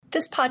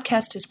This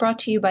podcast is brought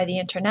to you by the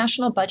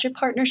International Budget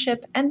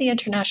Partnership and the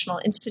International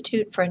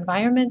Institute for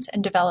Environment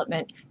and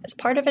Development as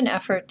part of an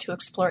effort to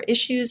explore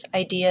issues,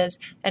 ideas,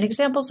 and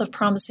examples of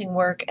promising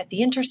work at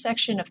the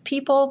intersection of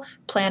people,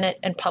 planet,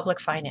 and public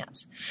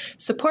finance.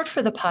 Support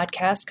for the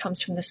podcast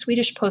comes from the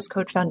Swedish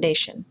Postcode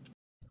Foundation.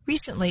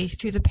 Recently,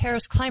 through the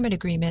Paris Climate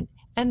Agreement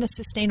and the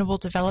Sustainable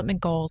Development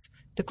Goals,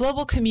 the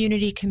global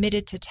community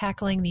committed to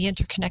tackling the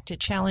interconnected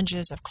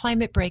challenges of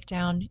climate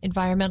breakdown,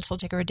 environmental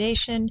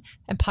degradation,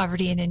 and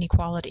poverty and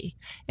inequality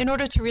in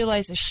order to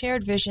realize a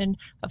shared vision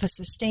of a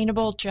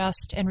sustainable,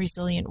 just, and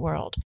resilient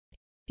world.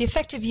 The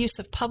effective use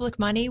of public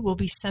money will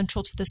be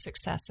central to the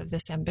success of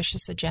this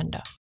ambitious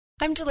agenda.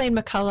 I'm Delaine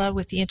McCollough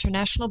with the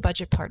International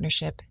Budget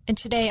Partnership, and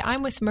today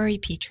I'm with Murray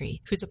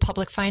Petrie, who's a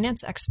public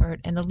finance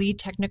expert and the lead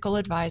technical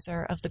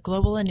advisor of the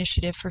Global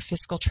Initiative for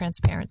Fiscal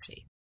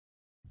Transparency.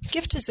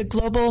 GIFT is a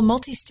global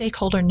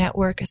multi-stakeholder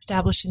network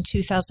established in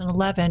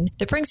 2011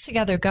 that brings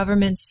together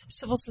governments,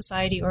 civil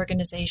society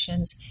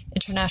organizations,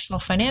 international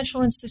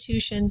financial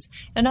institutions,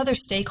 and other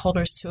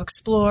stakeholders to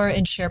explore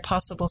and share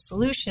possible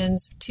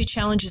solutions to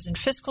challenges in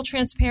fiscal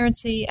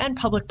transparency and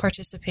public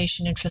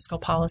participation in fiscal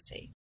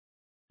policy.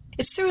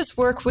 It's through his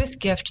work with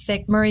GIFT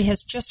that Murray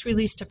has just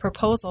released a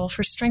proposal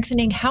for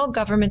strengthening how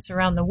governments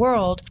around the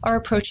world are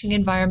approaching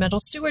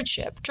environmental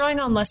stewardship, drawing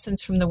on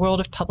lessons from the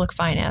world of public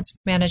finance,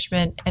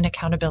 management, and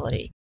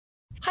accountability.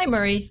 Hi,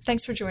 Murray.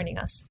 Thanks for joining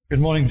us. Good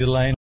morning,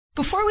 Delaine.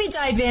 Before we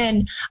dive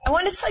in, I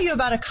want to tell you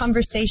about a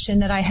conversation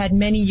that I had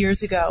many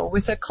years ago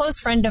with a close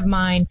friend of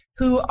mine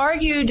who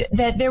argued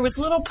that there was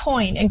little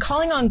point in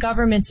calling on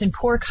governments in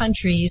poor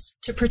countries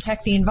to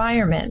protect the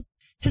environment.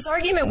 His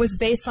argument was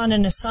based on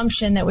an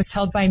assumption that was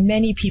held by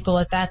many people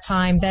at that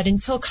time that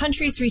until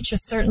countries reach a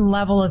certain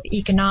level of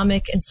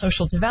economic and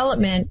social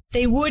development,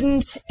 they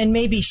wouldn't and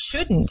maybe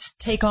shouldn't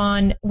take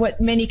on what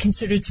many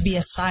considered to be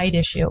a side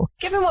issue.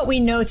 Given what we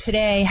know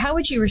today, how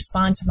would you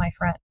respond to my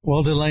friend?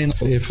 Well, Delaine,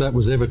 if that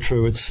was ever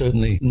true, it's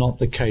certainly not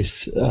the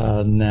case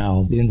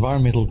now. The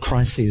environmental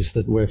crises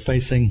that we're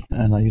facing,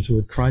 and I use the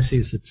word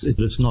crises,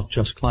 it's not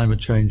just climate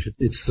change,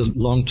 it's the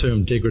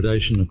long-term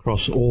degradation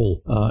across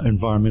all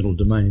environmental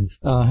domains,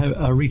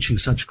 are reaching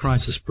such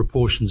crisis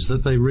proportions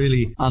that they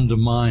really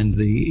undermine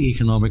the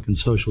economic and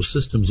social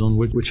systems on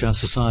which our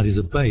societies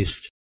are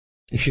based.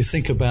 If you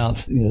think about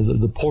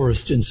the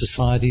poorest in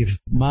society,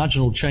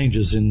 marginal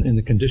changes in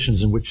the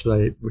conditions in which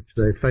they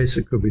face,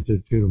 it could be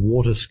due to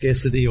water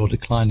scarcity or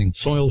declining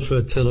soil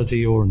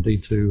fertility or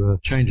indeed to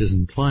changes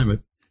in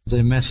climate,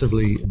 they're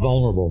massively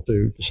vulnerable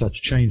to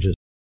such changes.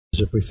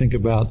 If we think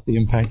about the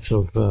impacts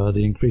of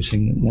the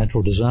increasing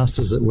natural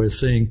disasters that we're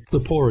seeing,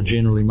 the poor are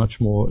generally much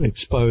more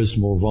exposed,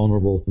 more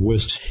vulnerable,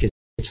 worst hit.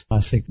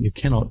 I think you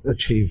cannot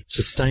achieve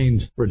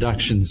sustained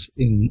reductions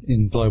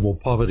in global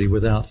poverty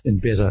without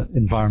better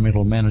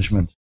environmental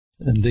management.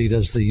 Indeed,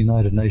 as the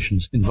United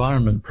Nations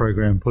Environment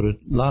Programme put it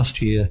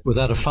last year,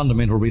 without a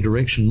fundamental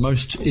redirection,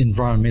 most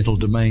environmental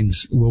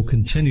domains will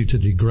continue to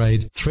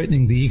degrade,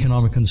 threatening the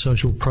economic and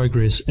social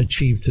progress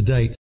achieved to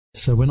date.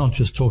 So we're not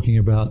just talking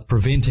about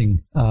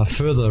preventing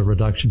further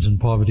reductions in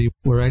poverty,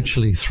 we're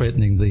actually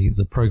threatening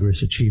the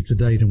progress achieved to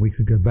date, and we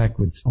could go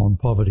backwards on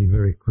poverty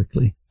very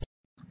quickly.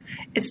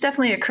 It's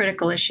definitely a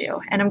critical issue,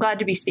 and I'm glad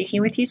to be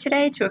speaking with you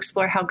today to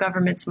explore how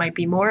governments might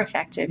be more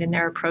effective in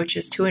their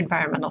approaches to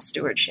environmental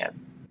stewardship.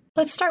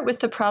 Let's start with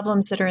the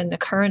problems that are in the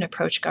current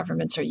approach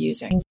governments are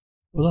using.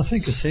 Well, I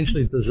think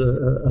essentially there's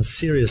a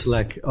serious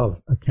lack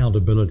of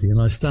accountability,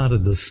 and I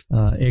started this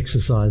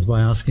exercise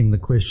by asking the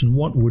question,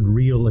 what would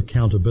real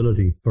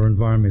accountability for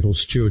environmental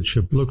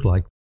stewardship look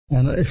like?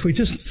 And if we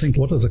just think,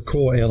 what are the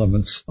core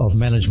elements of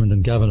management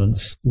and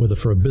governance, whether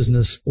for a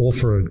business or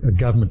for a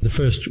government? The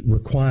first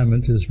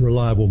requirement is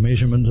reliable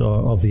measurement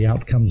of the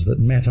outcomes that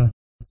matter.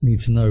 You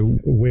need to know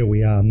where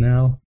we are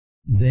now.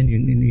 Then you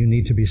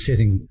need to be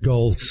setting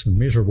goals and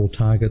measurable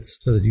targets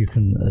so that you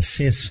can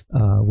assess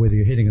whether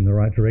you're heading in the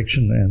right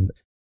direction. And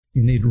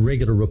you need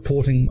regular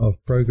reporting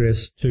of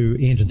progress to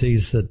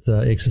entities that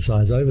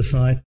exercise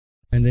oversight.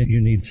 And then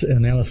you need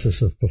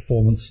analysis of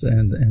performance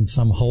and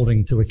some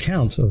holding to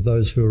account of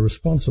those who are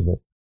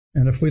responsible.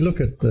 And if we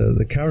look at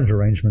the current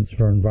arrangements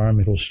for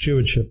environmental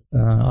stewardship,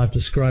 I've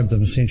described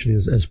them essentially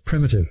as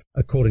primitive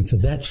according to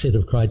that set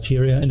of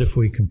criteria. And if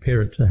we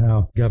compare it to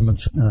how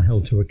governments are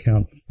held to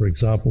account, for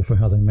example, for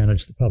how they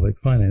manage the public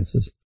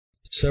finances.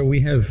 So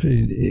we have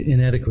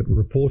inadequate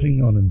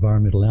reporting on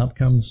environmental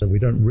outcomes. So we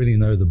don't really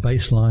know the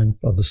baseline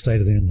of the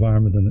state of the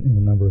environment in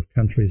a number of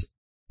countries.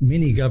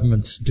 Many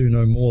governments do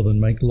no more than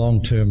make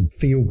long-term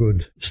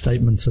feel-good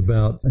statements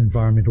about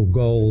environmental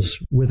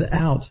goals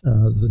without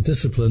the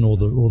discipline or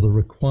the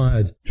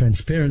required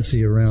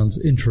transparency around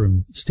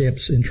interim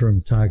steps,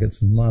 interim targets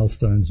and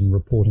milestones and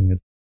reporting it.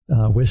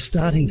 We're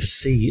starting to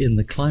see in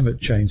the climate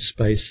change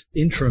space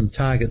interim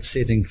target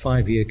setting,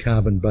 5-year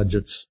carbon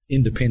budgets,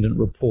 independent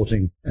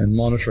reporting and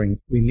monitoring.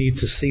 We need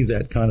to see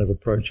that kind of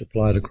approach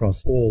applied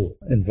across all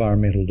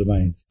environmental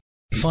domains.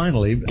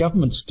 Finally,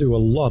 governments do a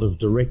lot of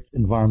direct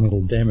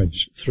environmental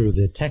damage through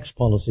their tax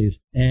policies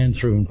and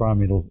through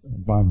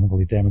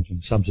environmentally damaging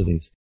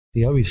subsidies.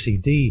 The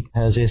OECD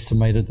has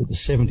estimated that the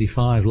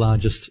 75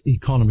 largest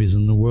economies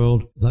in the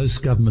world, those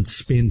governments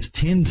spend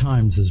 10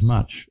 times as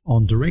much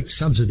on direct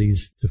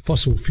subsidies to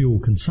fossil fuel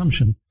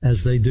consumption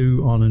as they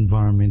do on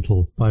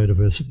environmental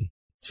biodiversity.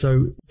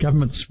 So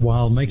governments,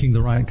 while making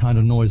the right kind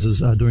of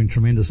noises, are doing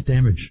tremendous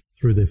damage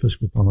through their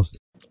fiscal policy.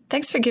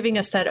 Thanks for giving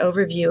us that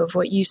overview of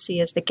what you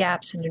see as the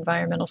gaps in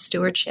environmental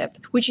stewardship.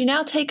 Would you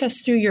now take us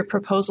through your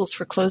proposals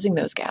for closing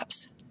those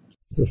gaps?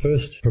 The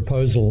first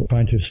proposal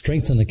trying to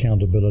strengthen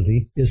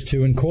accountability is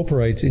to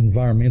incorporate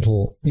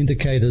environmental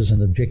indicators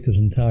and objectives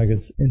and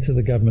targets into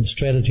the government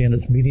strategy and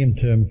its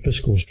medium-term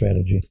fiscal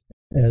strategy.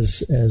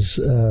 As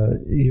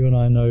you and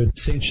I know,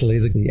 essentially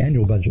the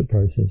annual budget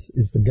process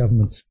is the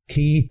government's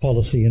key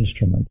policy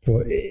instrument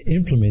for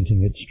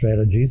implementing its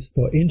strategies,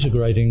 for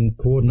integrating,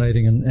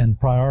 coordinating and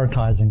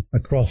prioritizing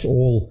across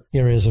all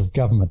areas of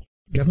government.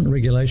 Government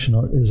regulation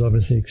is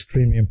obviously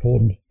extremely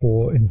important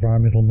for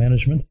environmental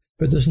management.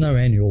 But there's no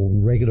annual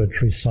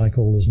regulatory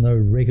cycle. There's no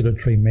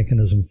regulatory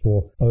mechanism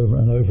for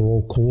an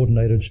overall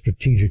coordinated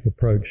strategic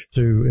approach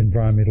to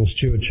environmental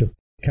stewardship.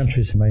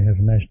 Countries may have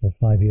a national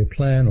 5-year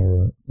plan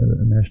or a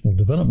national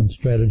development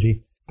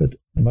strategy, but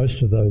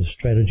most of those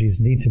strategies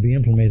need to be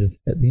implemented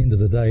at the end of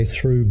the day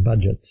through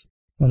budgets.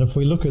 And if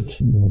we look at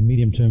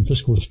medium-term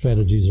fiscal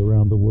strategies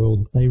around the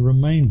world, they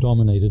remain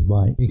dominated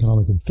by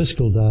economic and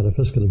fiscal data,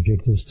 fiscal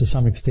objectives, to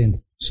some extent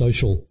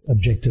social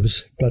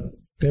objectives, but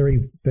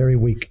very, very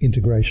weak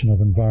integration of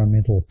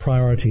environmental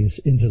priorities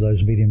into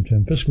those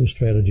medium-term fiscal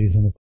strategies.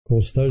 And of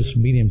course, those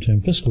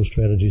medium-term fiscal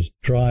strategies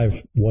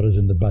drive what is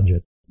in the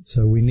budget.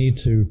 So we need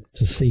to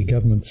see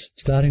governments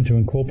starting to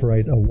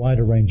incorporate a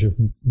wider range of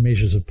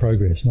measures of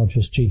progress, not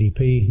just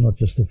GDP, not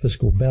just the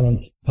fiscal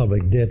balance,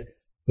 public debt,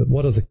 but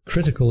what are the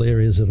critical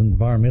areas of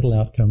environmental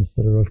outcomes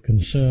that are of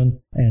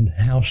concern, and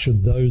how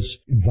should those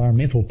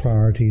environmental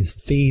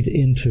priorities feed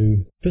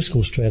into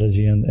fiscal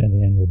strategy and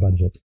the annual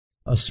budget.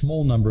 A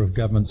small number of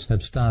governments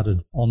have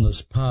started on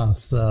this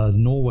path.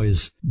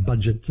 Norway's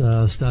budget,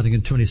 starting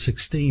in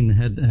 2016,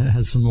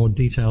 has some more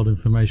detailed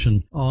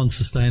information on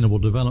sustainable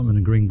development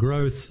and green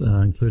growth,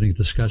 including a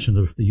discussion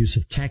of the use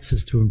of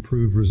taxes to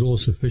improve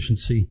resource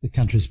efficiency, the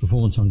country's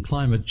performance on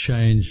climate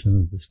change,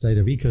 and the state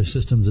of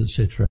ecosystems,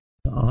 etc.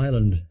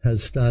 Ireland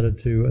has started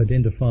to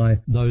identify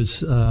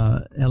those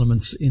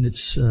elements in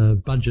its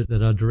budget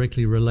that are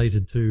directly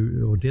related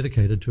to or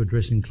dedicated to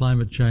addressing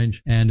climate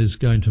change, and is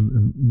going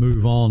to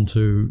move on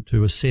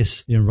to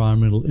assess the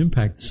environmental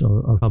impacts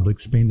of public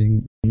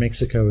spending.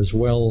 Mexico as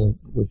well,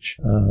 which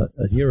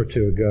a year or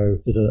two ago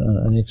did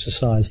an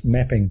exercise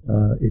mapping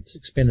its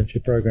expenditure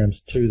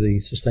programs to the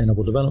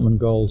Sustainable Development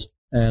Goals,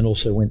 and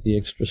also went the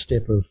extra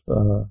step of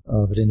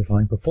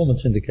identifying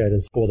performance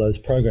indicators for those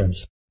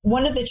programs.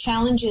 One of the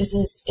challenges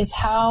is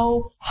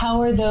how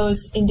are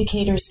those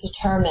indicators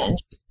determined?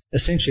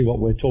 Essentially what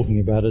we're talking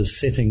about is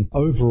setting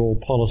overall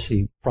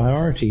policy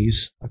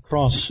priorities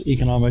across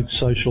economic,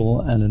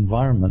 social and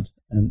environment.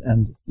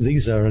 And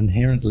these are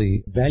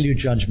inherently value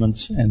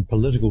judgments and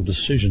political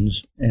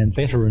decisions, and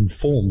better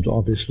informed,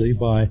 obviously,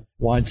 by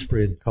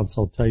widespread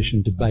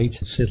consultation, debate,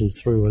 settled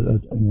through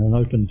an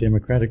open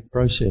democratic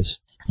process.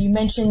 You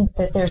mentioned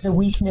that there's a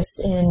weakness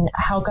in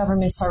how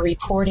governments are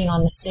reporting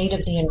on the state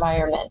of the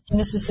environment. And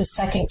this is the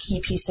second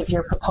key piece of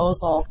your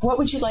proposal. What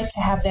would you like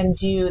to have them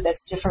do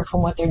that's different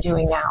from what they're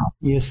doing now?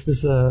 Yes,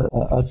 there's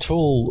a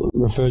tool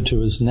referred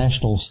to as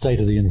National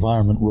State of the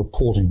Environment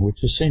Reporting,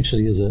 which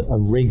essentially is a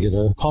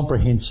regular,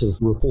 comprehensive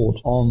report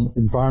on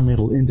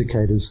environmental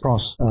indicators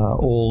across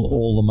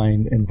all the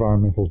main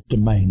environmental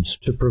domains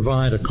to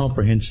provide a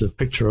comprehensive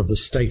picture of the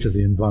state of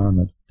the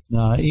environment.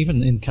 Now,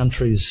 even in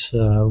countries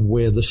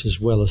where this is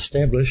well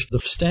established, the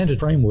standard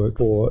framework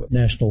for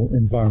national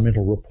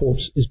environmental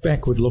reports is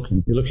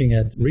backward-looking. You're looking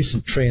at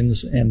recent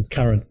trends and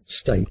current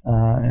state.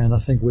 And I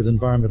think with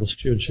environmental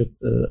stewardship,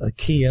 a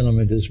key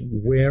element is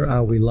where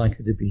are we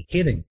likely to be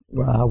heading?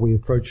 Are we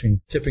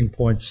approaching tipping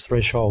points,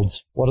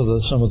 thresholds? What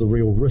are some of the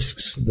real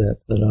risks that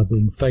are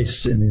being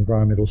faced in the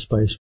environmental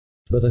space?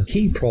 But a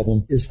key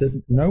problem is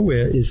that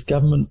nowhere is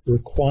government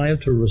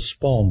required to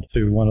respond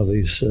to one of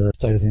these State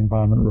of the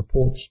Environment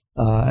reports,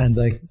 and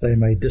they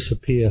may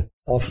disappear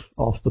off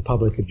the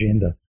public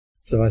agenda.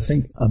 So I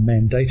think a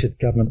mandated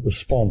government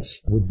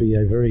response would be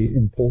a very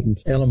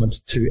important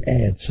element to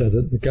add, so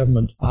that the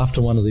government, after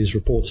one of these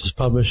reports is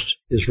published,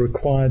 is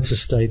required to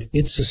state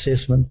its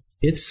assessment,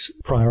 its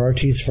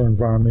priorities for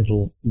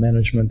environmental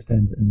management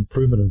and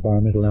improvement of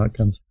environmental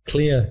outcomes,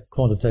 clear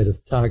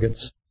quantitative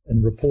targets,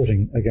 and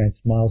reporting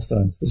against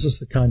milestones. This is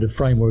the kind of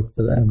framework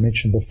that I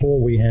mentioned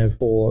before we have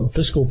for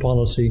fiscal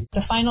policy.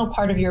 The final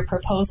part of your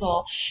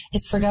proposal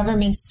is for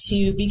governments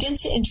to begin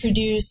to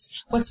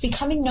introduce what's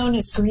becoming known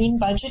as green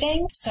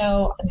budgeting.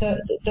 So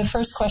the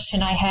first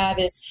question I have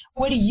is,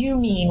 what do you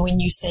mean when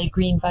you say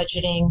green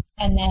budgeting?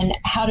 And then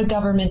how do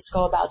governments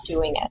go about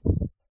doing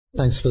it?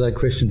 Thanks for that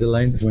question,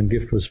 Delaine. When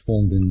GIFT was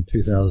formed in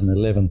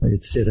 2011,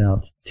 it set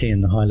out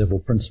 10 high-level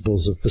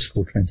principles of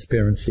fiscal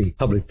transparency,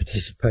 public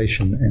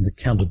participation, and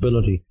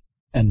accountability.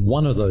 And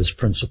one of those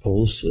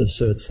principles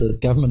asserts that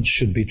government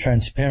should be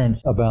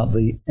transparent about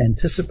the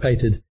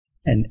anticipated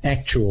and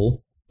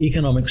actual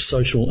economic,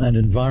 social, and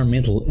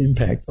environmental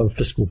impact of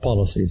fiscal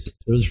policies.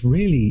 There's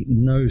really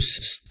no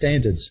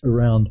standards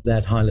around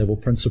that high-level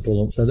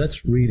principle. So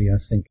that's really, I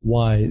think,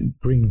 why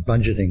green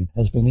budgeting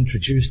has been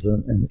introduced as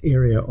an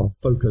area of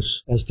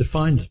focus as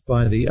defined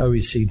by the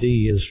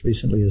OECD as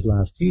recently as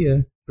last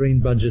year.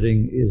 Green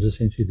budgeting is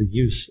essentially the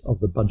use of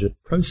the budget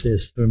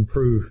process to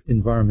improve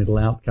environmental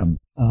outcomes.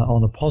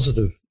 On a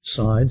positive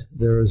side,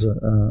 there is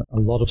a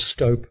lot of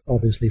scope,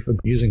 obviously, for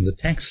using the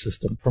tax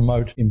system to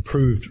promote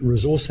improved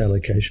resource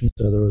allocation.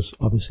 So there is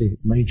obviously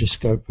major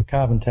scope for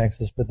carbon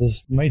taxes, but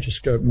there's major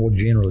scope more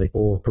generally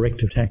for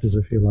corrective taxes,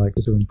 if you like,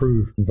 to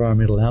improve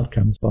environmental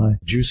outcomes by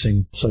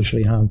reducing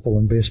socially harmful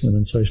investment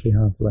and socially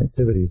harmful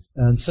activities.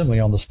 And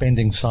similarly, on the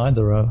spending side,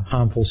 there are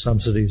harmful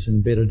subsidies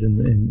embedded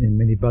in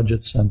many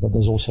budgets, but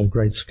there's also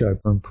great scope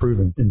for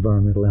improving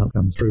environmental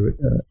outcomes through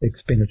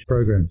expenditure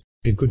programs.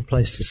 A good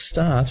place to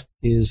start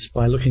is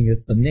by looking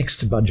at the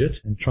next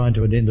budget and trying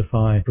to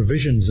identify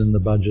provisions in the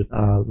budget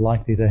are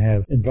likely to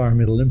have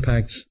environmental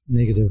impacts,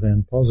 negative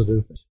and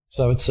positive.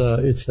 So it's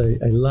a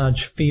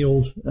large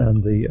field,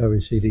 and the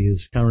OECD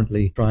is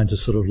currently trying to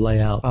sort of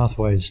lay out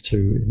pathways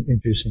to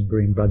introducing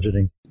green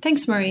budgeting.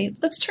 Thanks, Murray.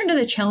 Let's turn to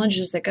the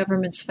challenges that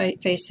governments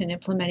face in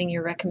implementing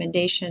your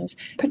recommendations,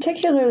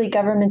 particularly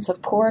governments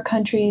of poorer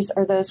countries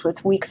or those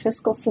with weak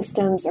fiscal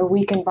systems or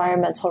weak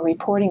environmental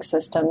reporting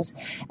systems.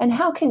 And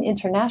how can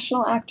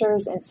international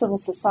actors and civil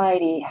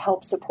society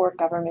help support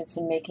governments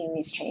in making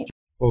these changes?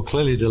 Well,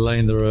 clearly,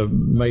 Delaine, there are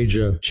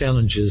major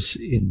challenges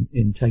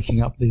in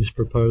taking up these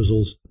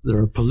proposals. There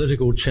are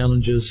political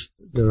challenges,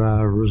 there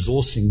are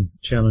resourcing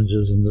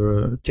challenges, and there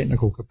are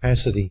technical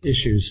capacity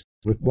issues.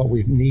 What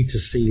we need to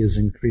see is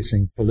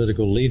increasing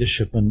political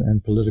leadership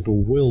and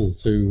political will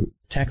to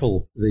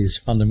tackle these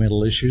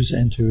fundamental issues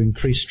and to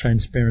increase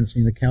transparency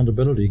and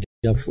accountability.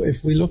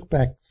 If we look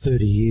back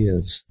 30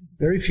 years,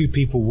 very few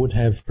people would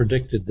have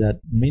predicted that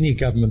many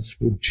governments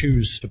would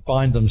choose to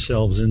bind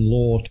themselves in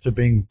law to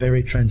being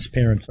very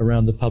transparent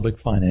around the public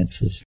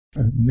finances.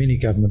 Many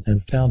governments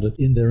have found it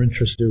in their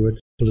interest to do it.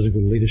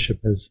 Political leadership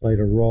has played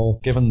a role.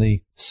 Given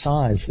the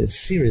size, the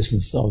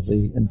seriousness of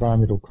the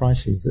environmental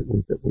crises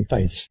that we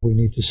face, we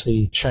need to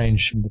see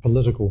change in the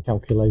political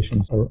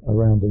calculations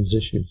around these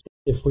issues.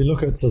 If we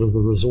look at sort of the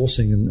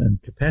resourcing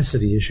and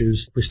capacity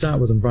issues, if we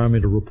start with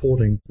environmental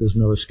reporting, there's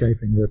no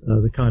escaping that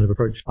the kind of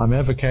approach I'm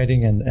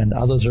advocating and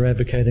others are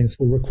advocating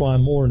will require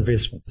more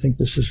investment. I think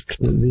this is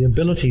the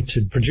ability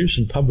to produce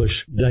and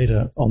publish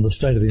data on the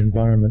state of the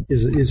environment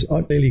is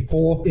clearly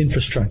poor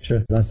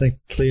infrastructure. I think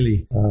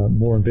clearly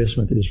more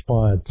investment is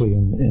required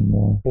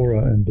in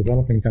poorer and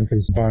developing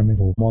countries'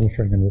 environmental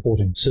monitoring and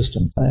reporting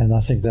system. And I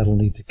think that'll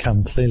need to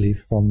come clearly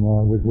from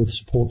with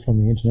support from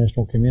the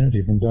international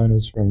community, from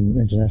donors, from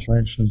international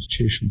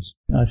institutions.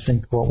 I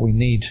think what we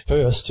need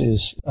first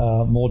is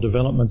more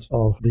development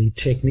of the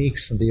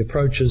techniques and the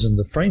approaches and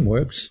the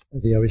frameworks.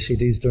 The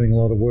OECD is doing a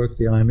lot of work.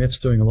 The IMF is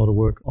doing a lot of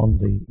work on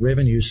the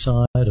revenue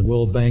side, and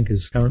World Bank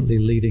is currently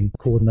leading a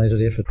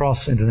coordinated effort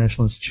across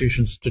international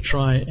institutions to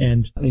try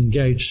and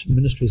engage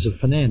ministries of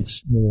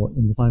finance more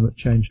in the climate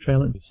change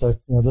challenge. So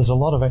there's a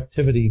lot of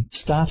activity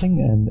starting,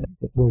 and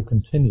it will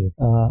continue.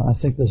 I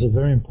think there's a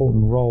very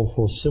important role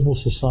for civil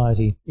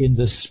society in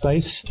this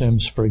space, in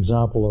terms, for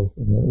example,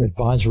 of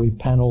advisory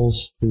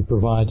panels to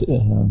provide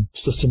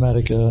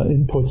systematic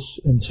inputs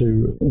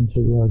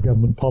into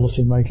government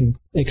policy making,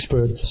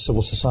 expert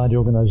civil society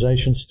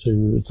organizations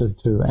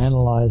to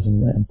analyze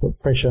and put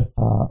pressure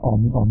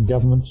on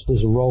governments.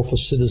 There's a role for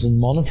citizen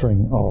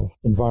monitoring of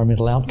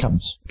environmental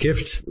outcomes.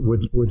 GIFT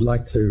would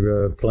like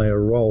to play a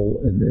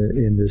role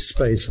in this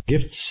space.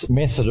 GIFT's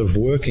method of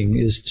working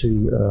is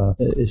to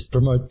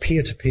promote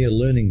peer-to-peer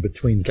learning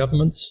between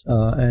governments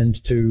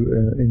and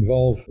to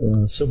involve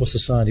civil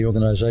society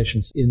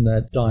organizations in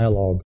that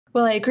dialogue.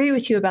 Well, I agree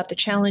with you about the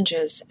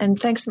challenges, and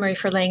thanks, Murray,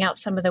 for laying out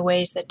some of the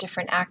ways that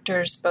different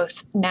actors,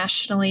 both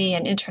nationally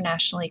and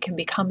internationally, can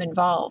become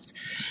involved.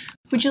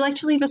 Would you like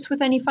to leave us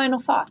with any final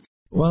thoughts?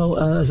 Well,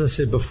 as I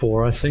said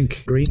before, I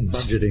think green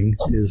budgeting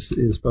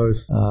is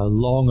both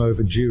long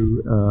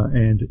overdue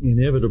and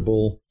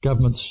inevitable.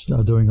 Governments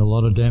are doing a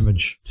lot of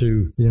damage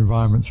to the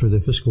environment through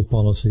their fiscal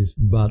policies,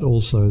 but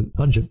also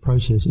budget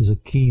process is a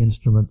key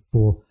instrument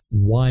for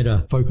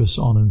wider focus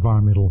on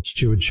environmental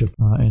stewardship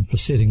and for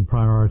setting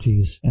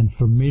priorities and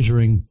for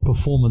measuring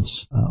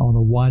performance on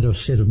a wider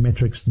set of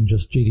metrics than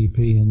just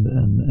GDP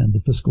and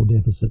the fiscal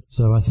deficit.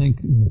 So I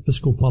think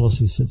fiscal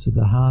policy sits at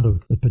the heart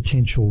of the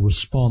potential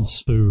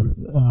response to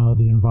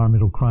the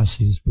environmental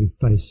crises we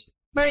face.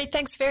 Murray,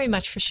 thanks very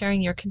much for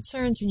sharing your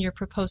concerns and your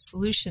proposed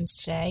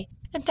solutions today.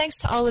 And thanks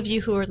to all of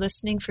you who are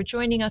listening for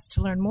joining us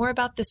to learn more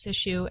about this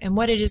issue and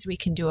what it is we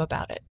can do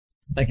about it.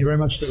 Thank you very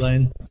much,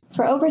 Delaine.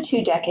 For over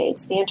 2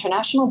 decades, the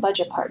International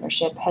Budget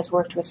Partnership has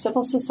worked with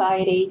civil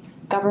society,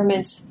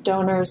 governments,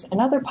 donors, and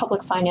other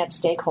public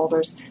finance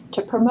stakeholders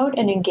to promote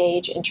and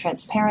engage in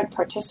transparent,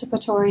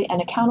 participatory,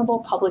 and accountable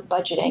public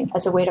budgeting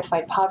as a way to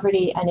fight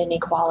poverty and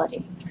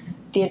inequality.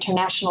 The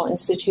International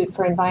Institute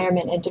for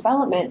Environment and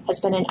Development has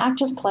been an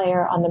active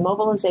player on the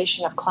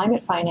mobilization of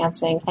climate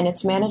financing and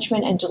its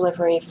management and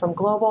delivery from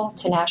global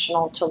to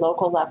national to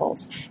local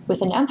levels,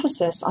 with an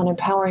emphasis on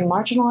empowering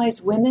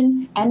marginalized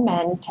women and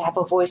men to have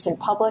a voice in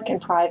public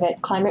and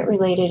private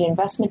climate-related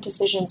investment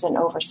decisions and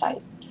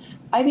oversight.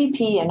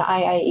 IBP and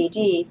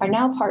IIED are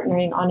now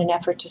partnering on an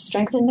effort to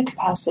strengthen the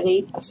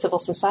capacity of civil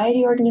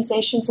society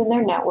organizations and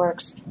their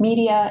networks,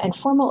 media, and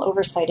formal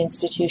oversight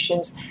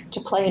institutions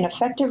to play an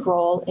effective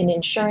role in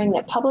ensuring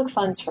that public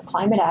funds for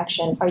climate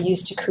action are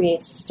used to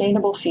create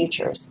sustainable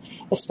futures,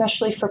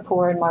 especially for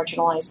poor and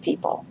marginalized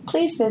people.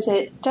 Please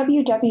visit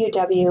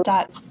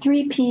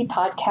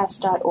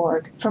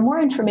www.3ppodcast.org for more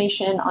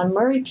information on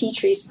Murray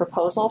Petrie's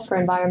proposal for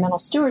environmental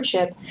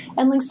stewardship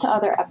and links to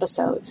other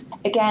episodes.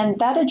 Again,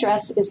 that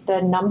address is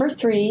the number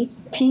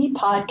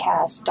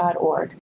 3ppodcast.org.